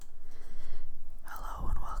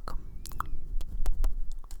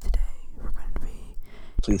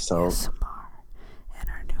Please don't. ASMR and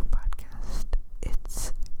our new podcast.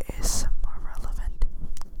 It's ASMR relevant.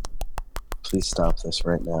 Please stop this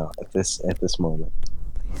right now. At this moment.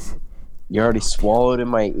 Please. You already swallowed in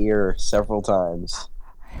my ear several times,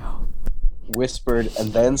 I hope. whispered,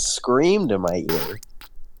 and then screamed in my ear.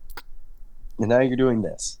 And now you're doing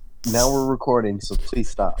this. Now we're recording, so please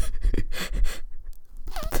stop.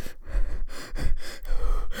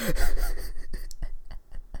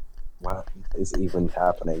 What is even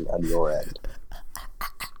happening on your end?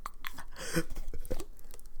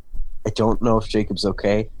 I don't know if Jacob's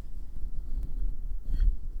okay.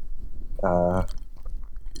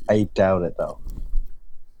 I doubt it, though.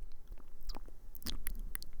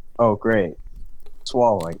 Oh, great.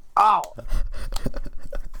 Swallowing. Ow!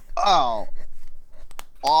 Oh!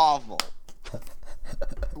 Awful.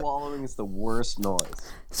 Swallowing is the worst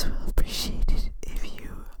noise. So we'll appreciate it if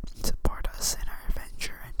you support us in our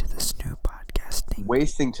venture into this new podcasting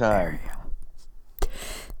Wasting time. area.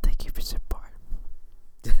 Thank you for support.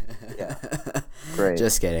 Yeah. Great.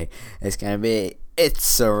 Just kidding. It's gonna be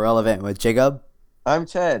It's Irrelevant with Jacob. I'm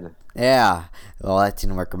Ted. Yeah. Well, that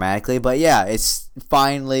didn't work grammatically, but yeah, it's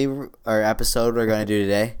finally our episode we're gonna do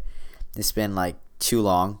today. It's been like too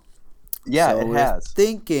long. Yeah, So it we're has.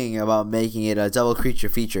 thinking about making it a double creature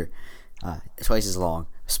feature. Twice as long.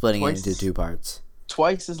 Splitting Twice- it into two parts.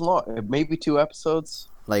 Twice as long. Maybe 2 episodes.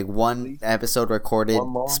 Like one episode recorded,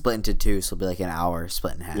 One long? split into two, so it'll be like an hour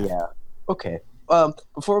split in half. Yeah. Okay.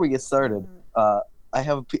 Before we get started, I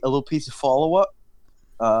have a little piece of follow-up.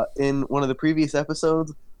 In one of the previous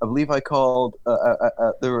episodes, I believe I called,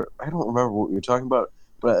 there were, I don't remember what we were talking about,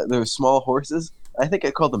 but there were small horses. I think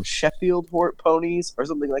I called them Sheffield ponies or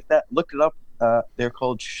something like that. Looked it up. They're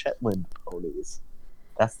called Shetland ponies.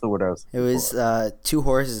 That's the word I was It looking was for. 2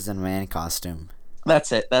 horses in a man costume.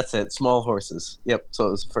 That's it. Small horses. Yep. So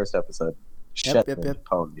it was the first episode. Yep, Shetland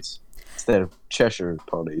ponies. Instead of Cheshire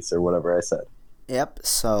ponies or whatever I said. Yep,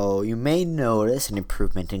 so you may notice an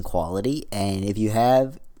improvement in quality, and if you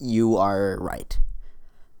have, you are right.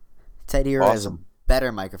 Ted here has a Awesome.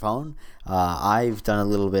 better microphone. I've done a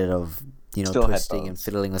little bit of, Still twisting and headphones.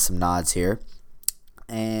 fiddling with some nods here,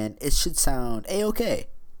 and it should sound A-okay.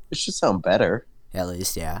 It should sound better. At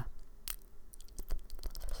least, yeah.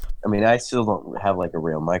 I mean, I still don't have like a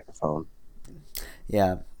real microphone.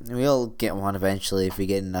 Yeah, we'll get one eventually if we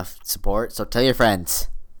get enough support, so tell your friends.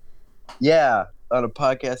 Yeah, on a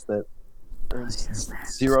podcast that earns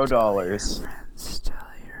 $0. Friends, tell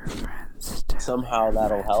your friends, tell Somehow your that'll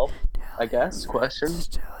friends, help, tell I guess? your Question. friends,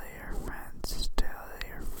 tell your friends, tell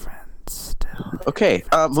your friends, tell Okay,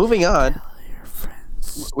 moving on. your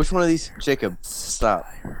friends. Which one of these, Jacob? Stop.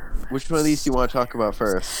 Which one of these do you want to talk about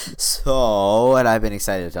first? So, what I've been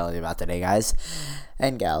excited to tell you about today, guys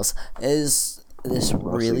and gals, is this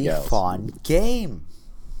really gals. fun game.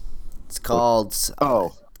 It's called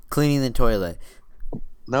Oh, Cleaning the Toilet.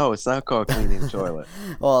 no, it's not called cleaning the toilet.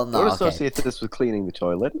 Well, Don't no, okay. associate this with cleaning the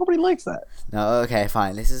toilet. Nobody likes that. No, okay,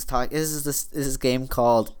 fine. This is this game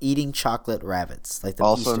called Eating Chocolate Rabbits, like the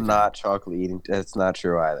Also, Easter not chocolate eating. That's not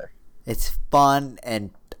true either. game. It's fun and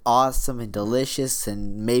awesome and delicious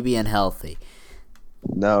and maybe unhealthy.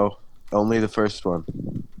 No, only the first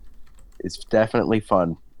one. It's definitely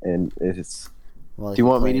fun, and it's. Well, Do you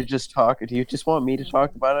want me play to it. just talk? Do you just want me to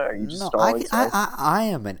talk about it? Or are you just No, stalling? I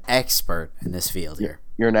am an expert in this field here.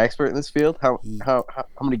 You're an expert in this field. How Ye-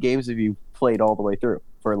 many games have you played all the way through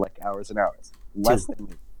for like hours and hours? Less than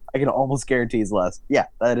me. I can almost guarantee it's less. Yeah,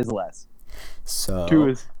 that is less. So 2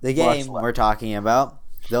 is the much game less. we're talking about,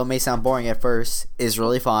 though it may sound boring at first, is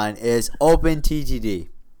really fun. Is OpenTTD.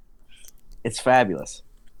 It's fabulous.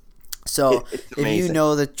 So It's if you amazing.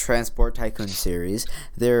 know the Transport Tycoon series,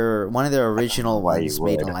 they're one of their original why ones you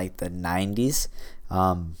made in would. like the 90s.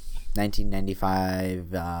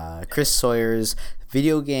 1995, Chris Sawyer's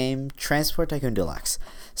video game Transport Tycoon Deluxe.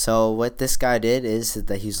 So what this guy did is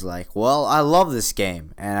that he's like, well, I love this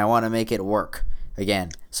game and I want to make it work again.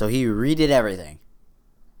 So he redid everything.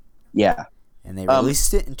 Yeah. And they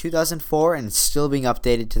released it in 2004 and it's still being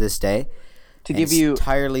updated to this day. To And give it's you,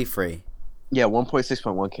 entirely free. yeah,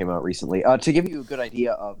 1.6.1 came out recently. To give you a good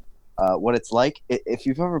idea of what it's like, if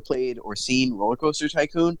you've ever played or seen Roller Coaster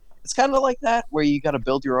Tycoon, it's kind of like that, where you got to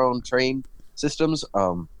build your own train systems.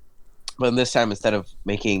 But this time, instead of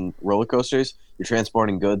making roller coasters, you're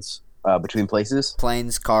transporting goods between places.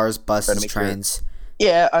 Planes, cars, buses, make sure- trains,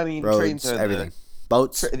 Yeah, I mean, roads, trains are everything.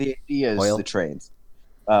 Boats. The idea is Oil. the trains.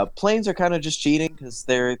 Planes are kind of just cheating because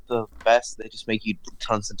they're the best. They just make you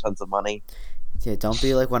tons and tons of money. Yeah, don't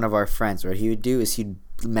be like one of our friends. What he would do is he'd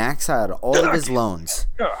max out all of his loans,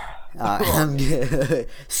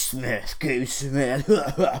 Smith, go Smith.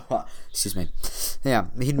 Excuse me. Yeah,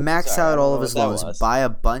 he'd max Sorry, I out don't all know of what his that loans, was. buy a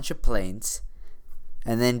bunch of planes,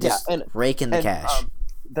 and then just rake in the cash.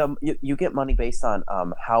 You get money based on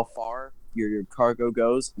how far your cargo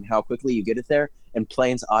goes and how quickly you get it there. And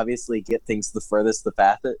planes obviously get things the furthest, the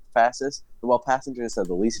fastest. But while passengers are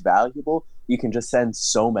the least valuable, you can just send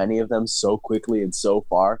so many of them so quickly and so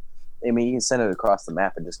far. I mean, you can send it across the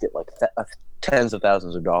map and just get like tens of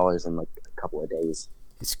thousands of dollars in like a couple of days.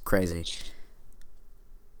 It's crazy.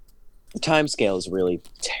 The time scale is really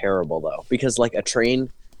terrible though, because like a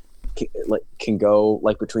train can go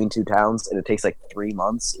like between two towns and it takes like 3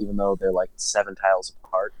 months, even though they're like 7 tiles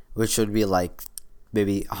apart. Which would be like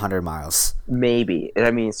maybe 100 miles. Maybe.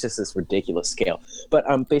 I mean, it's just this ridiculous scale. But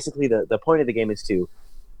basically, the point of the game is to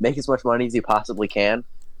make as much money as you possibly can,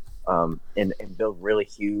 and build really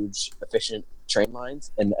huge, efficient train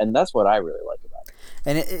lines, and that's what I really like about it.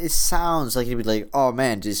 And it sounds like it'd be like, oh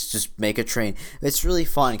man, just make a train. It's really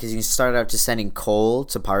fun because you can start out just sending coal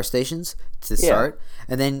to power stations to start,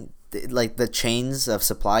 and then like the chains of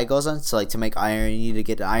supply goes on. So like to make iron, you need to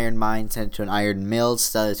get an iron mine, send it to an iron mill,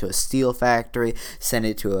 sell it to a steel factory, send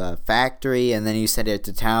it to a factory, and then you send it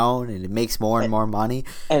to town, and it makes more and more money.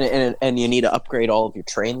 And you need to upgrade all of your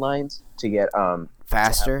train lines to get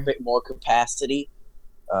faster, to have a bit more capacity.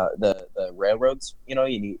 The railroads,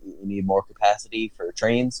 you need more capacity for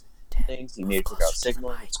trains and things. You need to figure out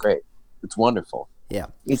signaling. It's great. It's wonderful. Yeah.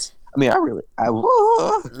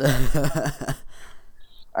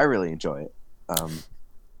 I really enjoy it.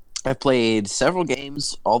 I've played several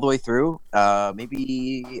games all the way through,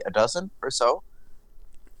 maybe a dozen or so.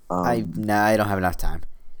 I don't have enough time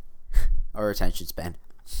or attention span.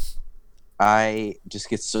 I just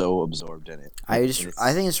get so absorbed in it. I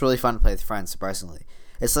think it's really fun to play with friends. Surprisingly,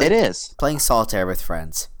 it's like it is playing solitaire with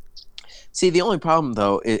friends. See, the only problem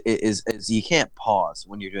though is you can't pause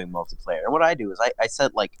when you're doing multiplayer. And what I do is I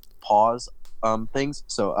set like pause things,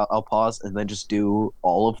 so I'll pause and then just do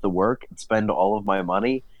all of the work and spend all of my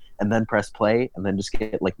money, and then press play and then just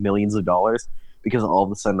get like millions of dollars, because all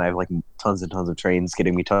of a sudden I have like tons and tons of trains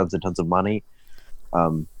getting me tons and tons of money.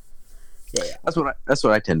 That's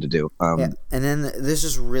what I tend to do. And then there's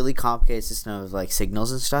this really complicated system of like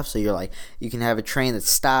signals and stuff. So you can have a train that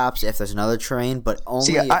stops if there's another train, but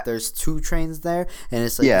only if there's two trains there. And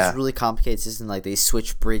it's like this really complicated system. Like they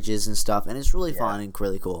switch bridges and stuff, and it's really fun and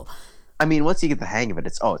really cool. I mean, once you get the hang of it,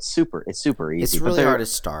 it's super easy. It's really hard to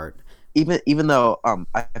start. Even though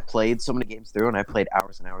I played so many games through and I played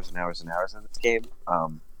hours and hours and hours and hours in this game,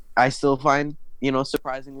 I still find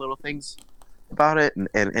surprising little things about it, and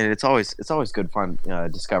it's always good fun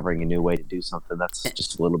discovering a new way to do something that's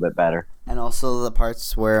just a little bit better. And also the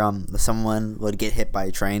parts where someone would get hit by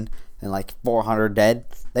a train and like 400 dead.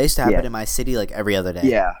 They used to happen in my city like every other day.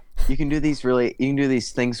 Yeah, you can do these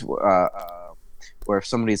things where if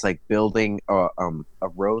somebody's like building a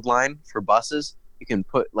road line for buses, you can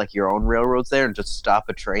put like your own railroads there and just stop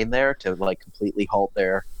a train there to like completely halt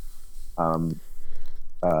their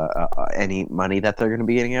any money that they're going to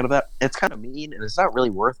be getting out of that. It's kind of mean, and it's not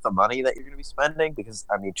really worth the money that you're going to be spending, because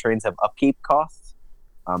I mean trains have upkeep costs,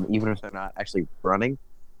 even if they're not actually running,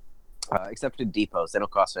 except in depots. They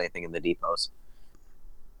don't cost anything in the depots.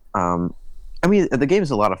 I mean, the game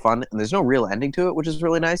is a lot of fun, and there's no real ending to it, which is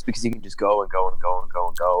really nice, because you can just go and go and go and go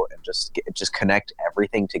and go and just connect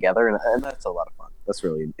everything together, and that's a lot of fun. It's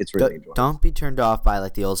really enjoyable. Don't be turned off by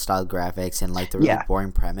like the old style graphics and like the really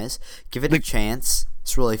boring premise. Give it a chance.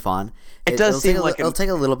 It's really fun. It'll take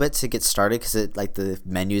a little bit to get started, because the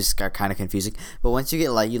menus are kind of confusing. But once you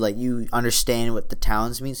get you understand what the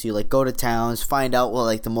towns mean, so you like go to towns, find out what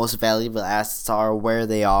like the most valuable assets are, where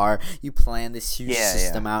they are. You plan this huge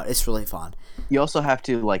system out. It's really fun. You also have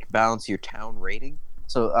to like balance your town rating.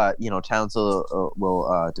 So towns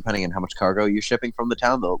will depending on how much cargo you're shipping from the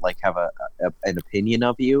town, they'll like have an opinion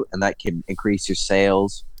of you, and that can increase your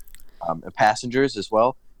sales, and passengers as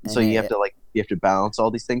well. So you have to balance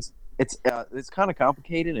all these things. It's kind of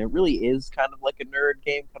complicated. It really is kind of like a nerd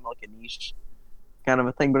game, kind of like a niche kind of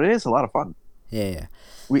a thing, but it is a lot of fun. Yeah.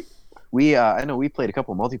 We I know we played a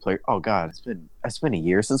couple of multiplayer. Oh god, it's been a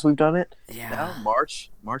year since we've done it. Yeah. Now March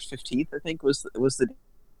 15th I think was the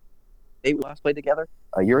day we last played together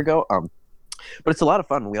a year ago. But it's a lot of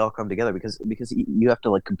fun when we all come together, because you have to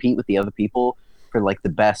like compete with the other people for like the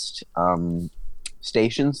best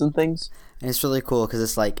stations and things. And it's really cool because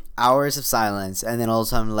it's like hours of silence, and then all of a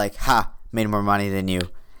sudden like, made more money than you.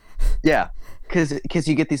 Yeah, because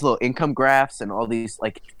you get these little income graphs and all these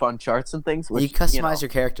like fun charts and things. Which, you customize your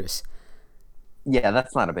characters. Yeah,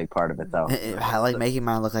 that's not a big part of it though. I like making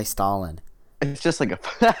mine look like Stalin. It's just like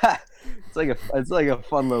it's like a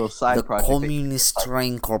fun little side The project. Communist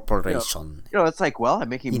Train Corporation It's like, well, I'm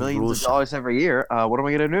making in millions Russia. of dollars every year. What am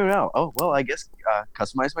I gonna do now? Oh, well, I guess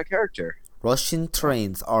customize my character. Russian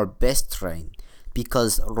trains are best train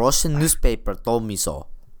because Russian newspaper told me so.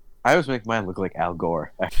 I always make mine look like Al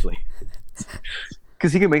Gore, actually,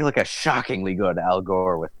 because he can make like a shockingly good Al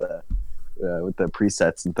Gore with the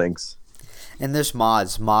presets and things. And there's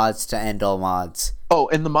mods to end all mods. Oh,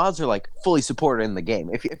 and the mods are like fully supported in the game.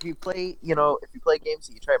 If you play, if you play games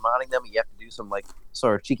and you try modding them, you have to do some like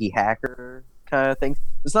sort of cheeky hacker kind of things.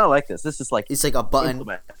 It's not like this. This is like It's like a button,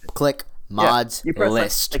 implemented. click, mods, You press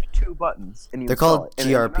list. like two buttons, and you They're install called it.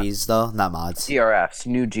 And GRPs though, not mods. GRFs,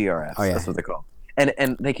 new GRFs. Oh, yeah. That's what they're called.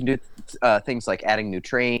 And they can do things like adding new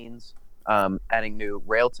trains, adding new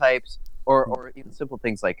rail types, or even simple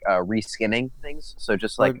things like reskinning things. So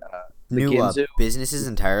just like the New Ginzu. businesses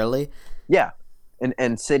entirely. Yeah,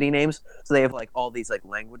 and city names. So they have like all these like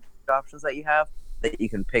language options that you have that you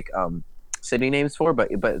can pick city names for,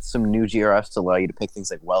 but some new GRFs allow you to pick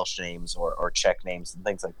things like Welsh names or Czech names and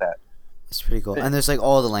things like that. It's pretty cool. And there's like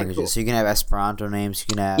all the languages. cool. So you can have Esperanto names,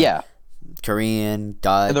 you can have Yeah, Korean,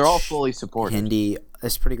 Dutch, and they're all fully supported. Hindi.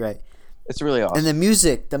 It's pretty great. It's really awesome. And the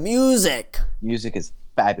music. Music is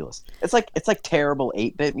fabulous. It's like terrible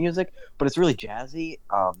 8-bit music, but it's really jazzy.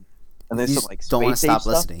 And there's You some like don't want to space age stop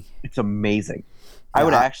stuff. listening. It's amazing. Yeah, I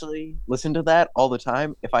would actually listen to that all the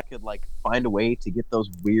time if I could like find a way to get those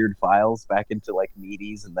weird files back into like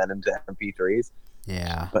MIDIs and then into MP3s.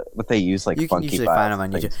 Yeah. But they use like You can funky usually files find them on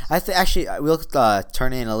and YouTube. things. Actually, we'll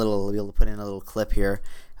we'll put in a little clip here,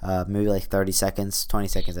 maybe like 30 seconds, 20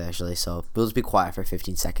 seconds actually. So we'll just be quiet for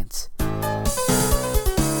 15 seconds.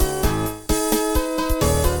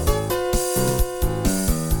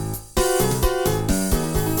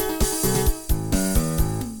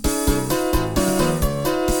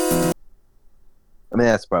 I mean,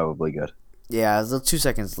 that's probably good. Yeah, it was 2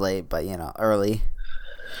 seconds late, but early.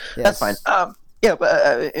 That's fine. Yes. Yeah,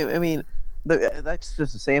 but I mean, that's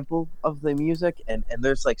just a sample of the music, and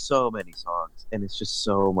there's like so many songs, and it's just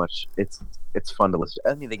so much. It's fun to listen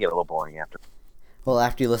to. I mean, they get a little boring after. Well,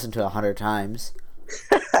 after you listen to it 100 times.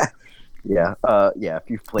 Yeah. Yeah. If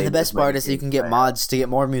you've played, And the best as many part is you games can as get I have. mods to get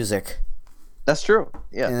more music. That's true.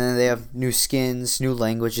 Yeah. And then they have new skins, new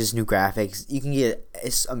languages, new graphics. You can get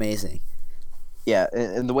it's amazing. Yeah,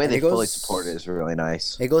 and the way And they it goes- fully support it is really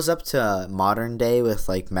nice. It goes up to modern day with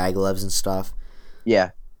like maglevs and stuff.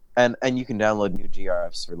 Yeah, and you can download new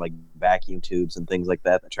GRFs for like vacuum tubes and things like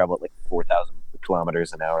that travel at like 4,000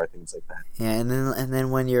 kilometers an hour, things like that. Yeah, and then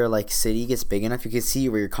when your like city gets big enough, you can see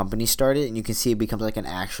where your company started, and you can see it becomes like an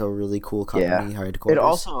actual really cool company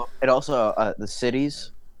headquarters. It also the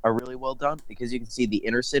cities are really well done because you can see the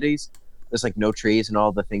inner cities. There's like no trees and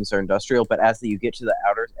all the things are industrial, but as you get to the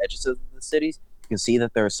outer edges of the cities, you can see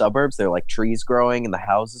that there are suburbs. There are like trees growing and the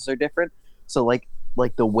houses are different. So like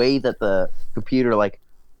the way that the computer like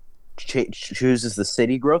chooses the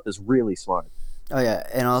city growth is really smart. Oh yeah,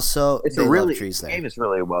 and also they love trees the there. game is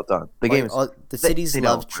really well done. The game is The cities they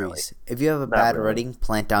love don't trees. If you have a Not bad really. rating,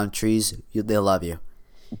 plant down trees. They'll love you.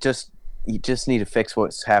 you just need to fix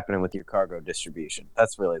what's happening with your cargo distribution.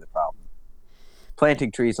 That's really the problem.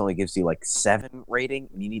 Planting trees only gives you like 7 rating,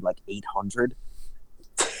 and you need like 800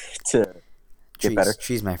 to get Trees, better.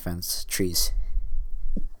 trees, my friends, trees.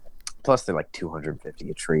 Plus, they're like 250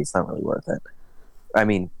 a tree. It's not really worth it. I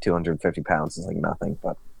mean, 250 pounds is like nothing,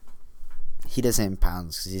 but He does it in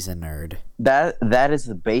pounds because he's a nerd. that is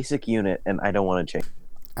the basic unit, and I don't want to change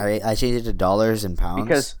it I changed it to dollars and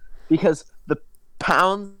pounds because the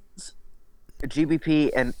pounds,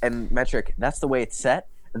 GBP, and metric. That's the way it's set,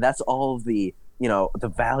 and that's all of the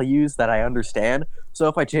the values that I understand. So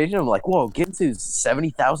if I change it, I'm like, whoa, Ginsu's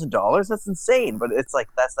 $70,000. That's insane. But it's like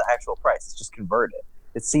that's the actual price. It's just converted.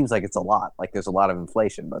 It seems like it's a lot. Like there's a lot of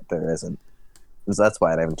inflation, but there isn't. So that's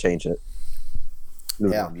why I haven't changed it.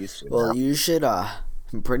 Yeah. I'm used to it Well, now. you should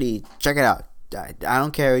check it out. I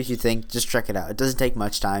don't care what you think. Just check it out. It doesn't take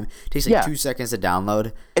much time. It takes like Yeah. 2 seconds to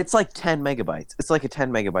download. It's like 10 megabytes. It's like a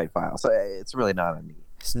 10 megabyte file. So it's really not a need.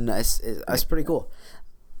 It's nice. It's pretty cool.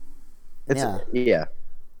 Yeah.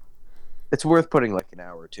 It's worth putting like an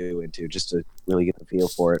hour or two into just to really get the feel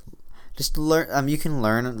for it. Just to learn. You can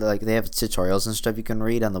learn like they have tutorials and stuff you can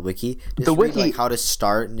read on the wiki. Just The read, wiki- like how to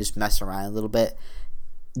start and just mess around a little bit.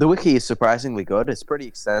 The wiki is surprisingly good. It's pretty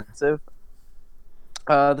extensive.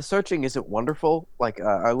 The searching isn't wonderful. Like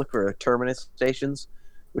I look for terminus stations,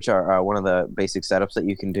 which are one of the basic setups that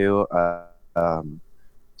you can do,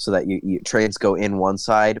 so that you trains go in one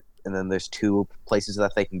side, and then there's 2 places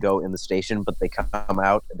that they can go in the station, but they come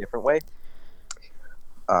out a different way.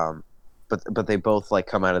 but they both like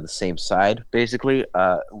come out of the same side basically.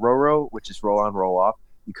 Roro, which is roll on, roll off.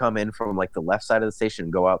 You come in from like the left side of the station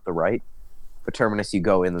and go out the right. For Terminus, you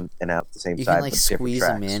go in and out the same You side. can like but different squeeze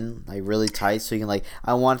them tracks. in like really tight, so you can like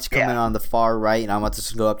I want it to come in Yeah. on the far right, and I want this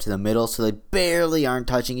to go up to the middle, so they barely aren't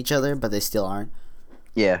touching each other, but they still aren't.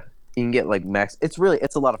 Yeah, you can get like max. It's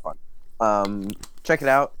a lot of fun. Check it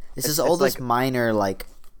out. This It's is all this like minor like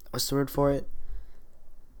what's the word for it?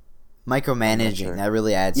 Micromanaging sure. that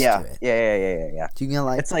really adds yeah, to it. yeah. You can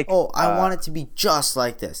like, It's like, oh, I want it to be just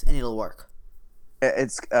like this, and it'll work.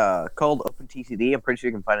 It's called OpenTTD. I'm pretty sure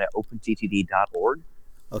you can find it at openttd.org.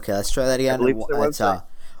 Okay, let's try that again. believe it's their website.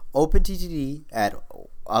 OpenTTD at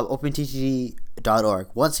openttd.org.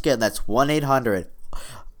 Once again, that's 1-800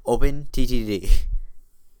 OpenTTD.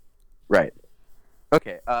 Right.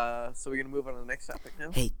 Okay. So we're gonna move on to the next topic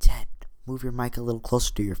now. Hey, Ted, move your mic a little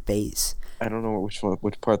closer to your face. I don't know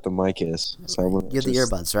which part the mic is. So I'm You have the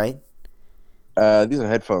earbuds, right? These are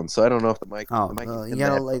headphones, so I don't know if the mic. Oh, the mic is you in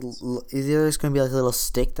gotta the like. headphones. Either it's gonna be like a little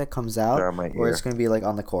stick that comes out, They're on my or ear. it's gonna be like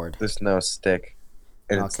on the cord. There's no stick,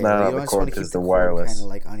 and it's Okay, not well, on you the just want cord to keep because the the cord wireless. kind of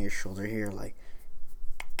like on your shoulder here, like.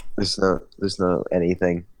 There's no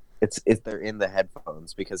anything. It's they're in the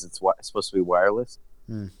headphones because it's supposed to be wireless.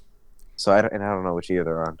 Hmm. So I don't know which ear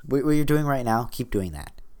they're on. What you're doing right now, keep doing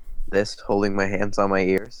that. This holding my hands on my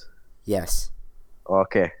ears. Yes.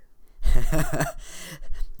 Okay.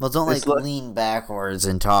 Well, don't This like lean backwards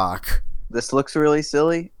and talk. This looks really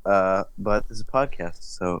silly, but this is a podcast,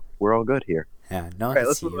 so we're all good here. Yeah, no one All right, can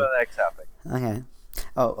let's see move on you. to the next topic. Okay.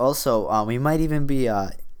 Oh, also, we might even be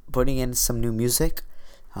putting in some new music,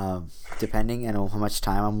 depending on how much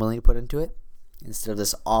time I'm willing to put into it. Instead of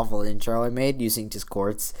this awful intro I made using just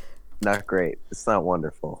chords, Not great. It's not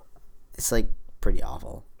wonderful. it's like pretty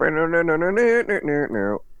awful. Of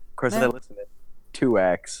course, I listen to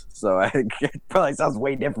 2x, so it probably sounds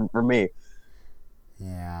way different for me.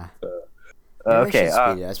 Yeah. Maybe I should Okay.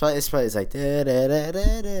 speed it. It's probably like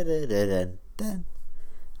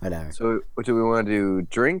whatever. So, do we want to do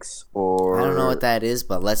drinks or? I don't know what that is,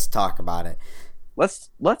 but let's talk about it.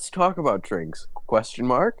 Let's talk about drinks. Question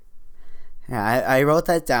mark. Yeah, I wrote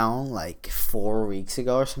that down like 4 weeks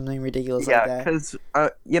ago or something ridiculous like Yeah, that. because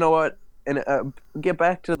you know what, and get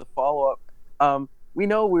back to the follow up. We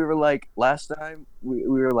know we were like last time we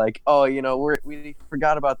were like, oh, you know, we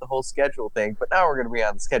forgot about the whole schedule thing, but now we're gonna be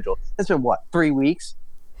on the schedule. It's been what, 3 weeks?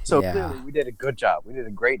 So Yeah. clearly we did a good job. We did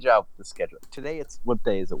a great job with the schedule. Today it's what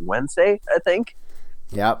day is it? Wednesday, I think.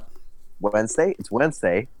 Yep. Wednesday. It's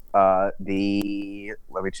Wednesday. Let me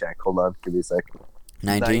check. Hold on. Give me a second.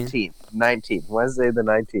 19? 19th. Wednesday the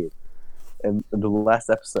 19th. And the last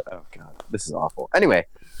episode. Oh god, this is awful. Anyway,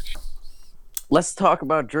 let's talk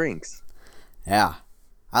about drinks. Yeah.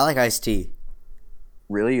 I like iced tea.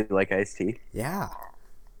 Really, you like iced tea? Yeah.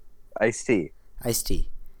 Iced tea. Iced tea.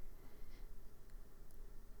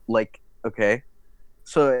 Like, okay.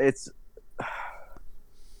 So it's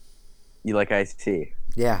you like iced tea.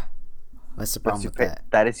 Yeah. What's the problem with that?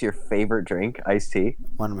 That is your favorite drink, iced tea?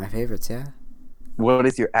 One of my favorites, yeah. What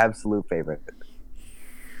is your absolute favorite?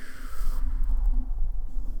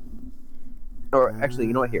 Or actually,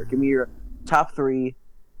 you know what? Here, give me your top 3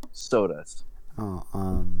 sodas Oh,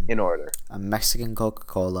 in order. a Mexican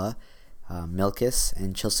Coca-Cola, Milkis,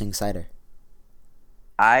 and Chilsing cider.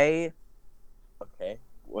 Okay.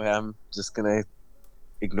 Well, I'm just gonna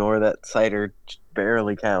ignore that cider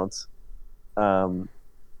barely counts. I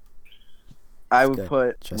would good.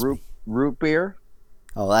 put Trust me. root beer,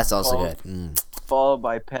 Oh, that's also Oh. good. followed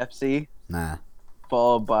by Pepsi, Nah.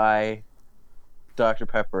 followed by Dr.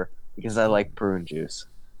 Pepper because I like prune juice.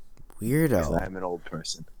 Because Weirdo. I'm an old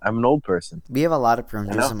person. I'm an old person. We have a lot of prune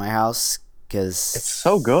I juice know. in my house because It's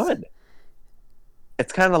so good.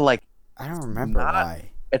 It's kind of like I don't remember not-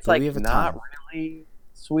 why. it's But like we have a not ton. really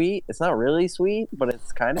sweet. It's not really sweet, but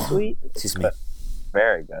it's kind of sweet. Excuse It's me. good.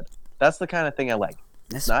 Very good. That's the kind of thing I like.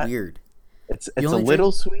 That's not- weird. It's You a only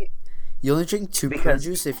little sweet. You only drink 2 prune Because-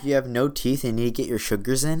 juice if you have no teeth and you need to get your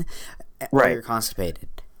sugars in, or Right. you're constipated.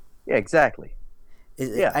 Yeah, exactly.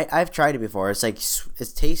 Yeah. I've tried it before. It's like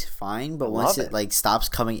it tastes fine, but I once love it it. like stops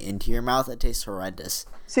coming into your mouth, it tastes horrendous.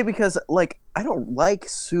 See, because like I don't like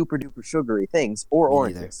super duper sugary things or Me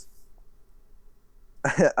neither. oranges.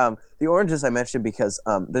 The oranges I mentioned because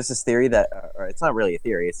there's this theory that, or it's not really a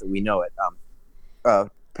theory, it's that we know it.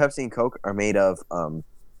 Pepsi and Coke are made of,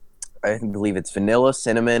 I believe it's vanilla,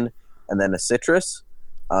 cinnamon, and then a citrus.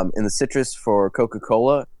 And the citrus for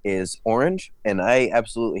Coca-Cola is orange, and I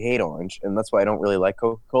absolutely hate orange, and that's why I don't really like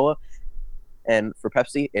Coca-Cola. And for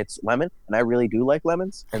Pepsi, it's lemon, and I really do like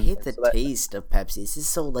lemons. I And, hate and the so that- taste of Pepsi. It's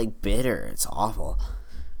just so like bitter. It's awful.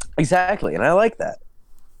 Exactly, and I like that.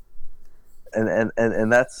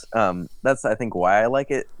 and that's I think why I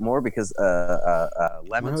like it more because I wonder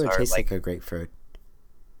lemons what it are tastes like like a grapefruit.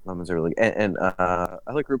 lemons are really I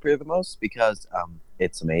like root beer the most because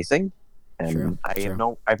it's amazing, True, and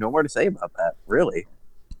true. I have no more to say about that really.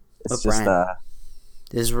 It's What just brand?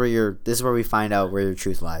 This is where we find out where your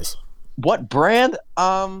truth lies. what brand?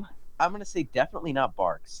 I'm gonna say definitely not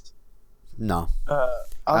Barks. No, I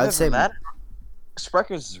Other would say, than that,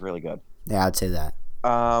 Spreckers is really good. yeah, I'd say that.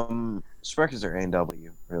 Spreckers are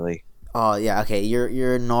A&W really. Oh yeah, okay.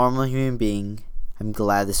 You're a normal human being. I'm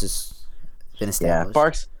glad this has been Yeah,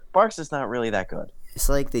 established. Barks is not really that good. It's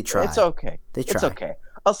like they It's try. okay. They It's try. okay.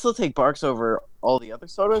 I'll still take Barks over all the other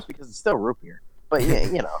sodas because it's still root beer. But yeah,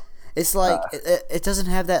 you know, It's like uh, it doesn't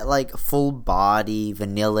have that like full body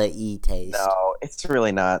vanilla y taste. no, it's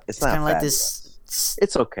really not. It's It's kind not of like fabulous. this.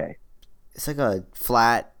 It's okay It's like a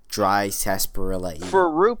flat, dry sarsaparilla y.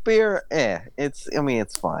 for root beer. It's. I mean,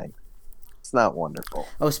 it's fine. It's not wonderful.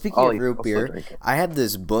 Oh, speaking of root I'll still beer, drink it. I have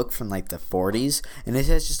this book from like the 40s, and it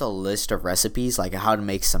has just a list of recipes, like how to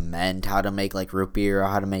make cement, how to make like root beer,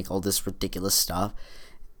 how to make all this ridiculous stuff.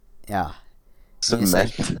 Yeah, and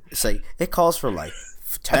Cement. it's like it calls for like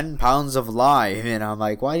 10 pounds of lime, and I'm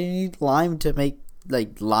like, why do you need lime to make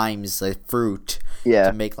like limes, like fruit, to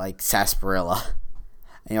Yeah. make like sarsaparilla?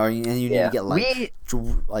 And you need to Yeah. get like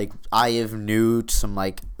like eye of newt, some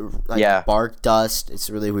like Yeah. bark dust. It's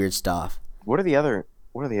really weird stuff. What are the other?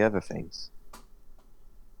 What are the other things?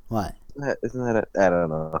 What? Isn't that? I don't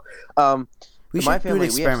know. We In my should do an family, we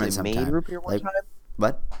experiment actually made sometime. root beer one Like time.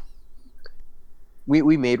 what?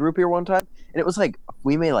 We made root beer one time, and it was like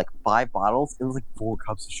we made like 5 bottles. It was like 4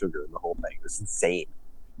 cups of sugar in the whole thing. It's insane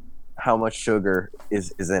how much sugar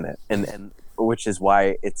is in it, and which is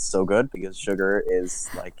why it's so good because sugar is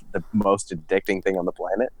like the most addicting thing on the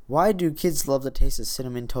planet. Why do kids love the taste of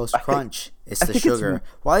cinnamon toast I think- crunch? It's I the think it's- sugar.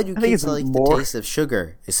 Why do I think kids it's like more- the taste of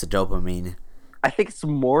sugar? It's the dopamine. I think it's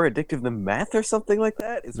more addictive than meth or something like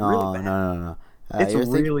that. It's No, really no, bad. no, no. It's You're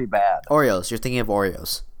thinking really bad. Oreos. You're thinking of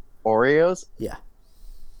Oreos. Oreos? Yeah.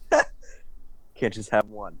 Can't just have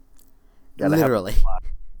one. Gotta have Literally.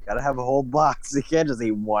 Gotta have a whole box. You can't just eat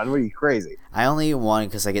one. What are you crazy? I only eat one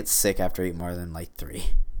because I get sick after eating more than like 3.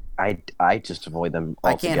 I just avoid them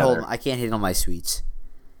I altogether. can't hit on my sweets.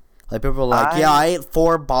 Like people are like, yeah, I ate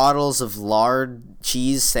 4 bottles of lard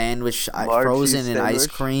cheese sandwich Lard frozen cheese in ice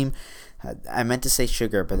sandwich? cream. I meant to say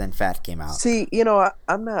sugar, but then fat came out. See,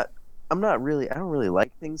 I'm not really. I don't really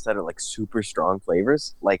like things that are like super strong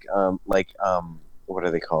flavors. What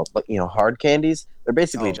are they called? Like hard candies. They're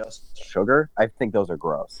basically Oh. just sugar. I think those are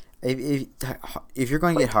gross. If you're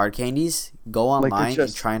going to get hard candies, go they're online and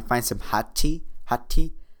just- try and find some hot tea.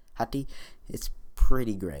 It's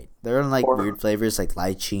pretty great. They're in like Or- weird flavors like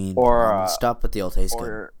lychee and or, almond stuff, but they all taste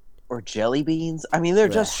good. or jelly beans. I mean, they're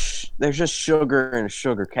just sugar in a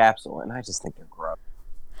sugar capsule, and I just think they're gross.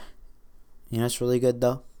 You know what's really good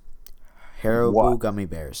though? Haribo What? gummy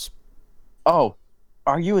bears. Oh,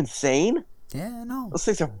 are you insane? Yeah, no, Those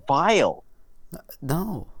things are vile.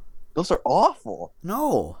 no, Those are awful.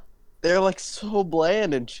 no. They're like so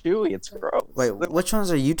bland and chewy. It's gross. Wait, They're which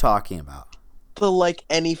ones are you talking about? like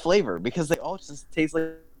any flavor because they all just taste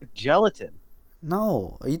like gelatin.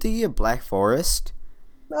 No, are you thinking of Black Forest?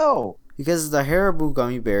 No. Because the Haribo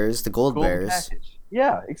gummy bears, the gold Golden bears, package.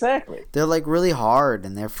 Yeah, exactly. they're like really hard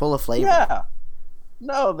and they're full of flavor. Yeah.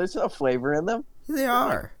 No, there's no flavor in them. They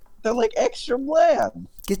are. They're like extra bland.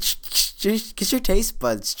 Get your taste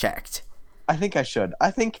buds checked. I think I should. I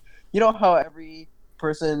think how every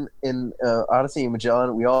person in Odyssey and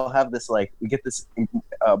Magellan, we all have this we get this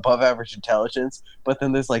above average intelligence, but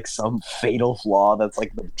then there's like some fatal flaw that's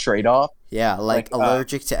like the trade off. Yeah, like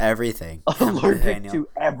allergic to everything. Allergic Daniel. to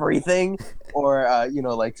everything, or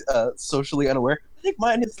socially unaware. I think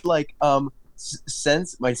mine is like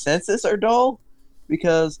my senses are dull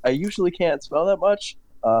because I usually can't smell that much.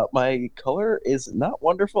 My color is not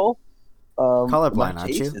wonderful. Colorblind, my aren't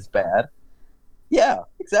taste you? is bad. Yeah,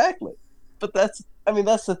 exactly. But that's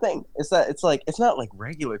the thing. Is that it's not like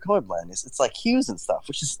regular color blindness. It's like hues and stuff,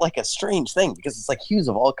 which is like a strange thing because it's like hues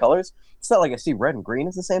of all colors. It's not like I see red and green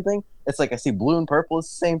is the same thing. It's like I see blue and purple is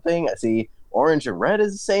the same thing. I see orange and red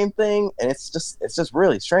is the same thing, and it's just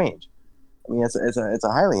really strange. I mean, it's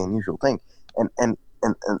a highly unusual thing, and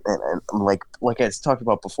like I talked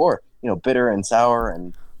about before, bitter and sour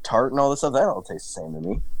and tart and all this stuff, that all tastes the same to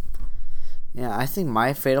me. Yeah, I think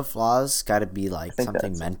my fatal flaws got to be like think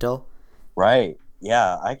something that's- mental. Right.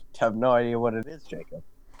 Yeah, I have no idea what it is, Jacob.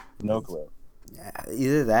 No clue.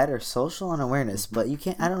 Either that or social unawareness, but you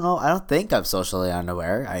can't. I don't know. I don't think I'm socially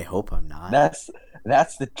unaware. I hope I'm not.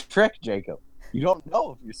 That's the trick, Jacob. You don't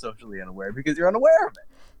know if you're socially unaware because you're unaware of it.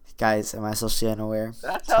 Guys, am I socially unaware?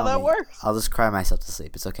 That's Tell how that me. works. I'll just cry myself to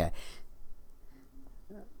sleep. It's okay.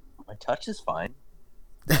 My touch is fine.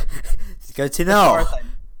 It's good to know.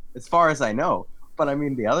 As far as I know. But I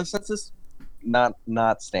mean, the other senses, not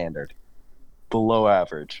standard. Below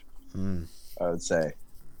average, Mm. I would say.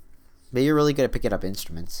 But you're really good at picking up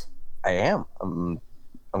instruments. I am.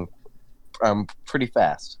 I'm pretty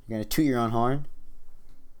fast. You're gonna toot your own horn.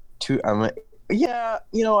 Yeah,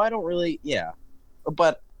 I don't really, yeah.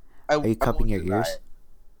 But Are you cupping your ears?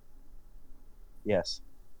 Yes.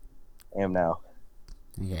 I am now.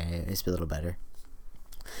 Okay, it's a little better.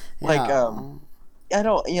 Like, I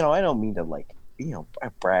don't mean to, like,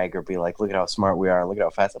 brag or be like, look at how smart we are, look at how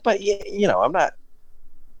fast. But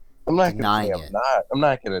I'm not Denying gonna say it. I'm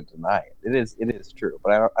not gonna deny it. It is true.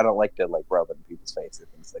 But I don't like to like rub it in people's faces and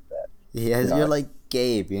things like that. Yeah, You know, you're like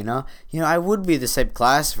Gabe, you know? I would be the same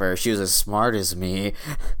class for her if she was as smart as me.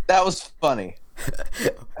 That was funny.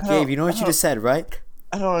 Gabe, you know what you just said, right?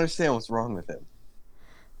 I don't understand what's wrong with him.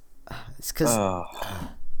 It's because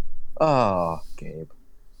Gabe.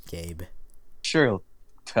 Gabe. Sure,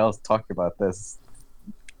 he'll talk about this.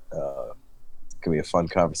 It's gonna be a fun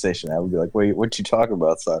conversation. I would be like, "Wait, what you talking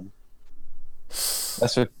about, son?"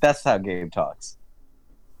 That's how Gabe talks.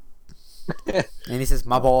 And he says,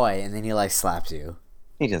 "My boy," and then he like slaps you,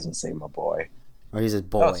 He doesn't say "my boy." or he says, That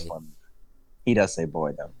 "Boy." was fun. He does say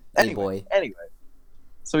 "boy" though. Hey, boy. Anyway,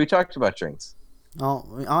 so we talked about drinks. Oh,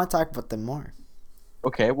 I want to talk about them more.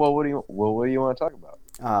 Okay, well, what do you want to talk about?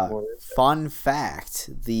 What is it? Fun fact: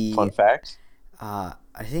 Fun fact. I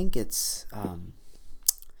think it's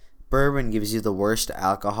bourbon gives you the worst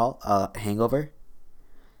alcohol hangover,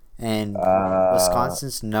 and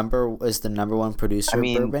Wisconsin's the number one producer I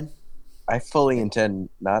mean, of bourbon. I fully intend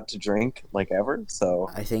not to drink like ever, so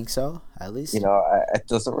I think so, at least. it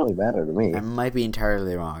doesn't really matter to me. I might be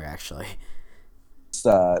entirely wrong, actually. It's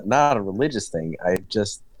not a religious thing. I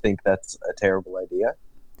just think that's a terrible idea.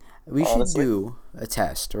 We Honestly. should do a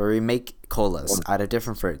test where we make colas out of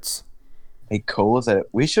different fruits. Hey, colas.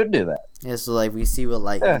 We should do that. Yeah, so like we see what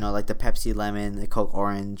like Yeah. like the Pepsi lemon, the Coke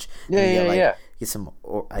orange. Yeah, and we yeah, get, yeah. Get some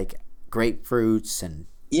like grapefruits and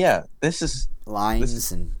Yeah, this is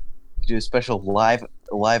limes and do a special live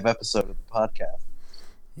episode of the podcast.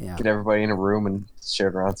 yeah. Get everybody in a room and share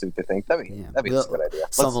it around, see what they think. That'd be a good idea.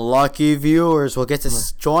 Some lucky viewers will get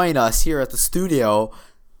to join us here at the studio.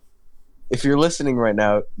 If you're listening right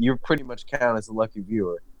now, you pretty much count as a lucky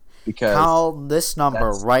viewer because Call this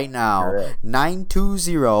number that's right now: correct.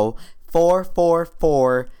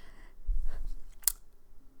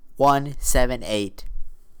 920-444-178.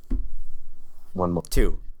 one more,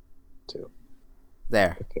 2. two.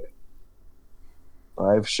 There. Okay.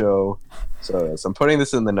 Live show. So I'm putting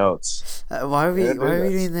this in the notes. Why are we Yeah, do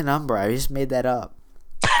this. doing the number? I just made that up.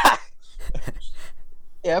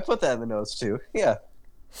 Yeah, I put that in the notes too. Yeah.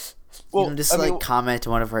 Well, Just comment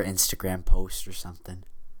one of our Instagram posts or something.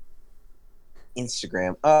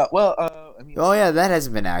 Instagram. Oh yeah, that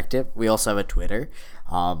hasn't been active. We also have a Twitter,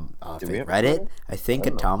 Do we have a Reddit. Twitter? I think I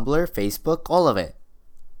a don't Tumblr, Facebook, all of it.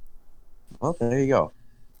 Well, there you go.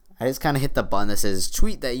 I just kind of hit the button that says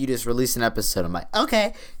tweet that you just released an episode. I'm like,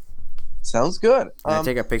 okay. Sounds good. And I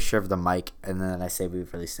take a picture of the mic and then I say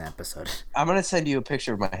we've released an episode. I'm gonna send you a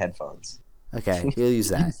picture of my headphones. Okay, you'll use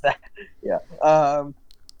that. Yeah.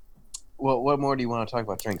 What more do you want to talk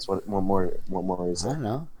about? Drinks. What more is I there? don't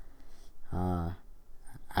know.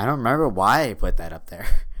 I don't remember why I put that up there.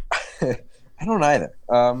 I don't either.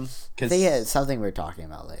 I Because think it's something we're talking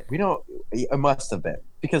about later. we don't. It must have been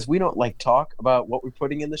because we don't like talk about what we're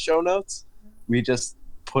putting in the show notes. We just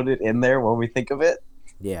put it in there when we think of it.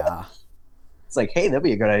 Yeah. It's like, hey, that'd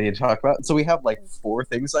be a good idea to talk about. So we have like 4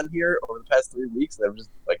 things on here over the past 3 weeks that I'm just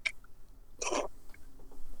like,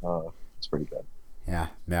 it's pretty good. Yeah.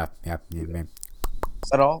 Is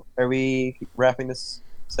that all? Are we wrapping this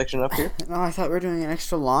section up here? No, I thought we were doing an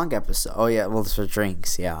extra long episode. Oh yeah, well it's for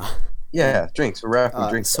drinks, yeah. Yeah, drinks. We're wrapping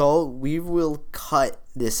drinks. So we will cut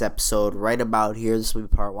this episode right about here. This will be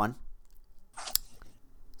part 1.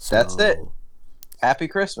 So, That's it. Happy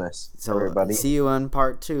Christmas, So everybody. see you in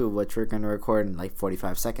part 2, which we're going to record in like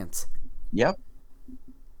 45 seconds. Yep.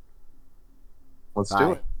 Let's Bye.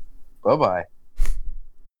 do it. Bye-bye.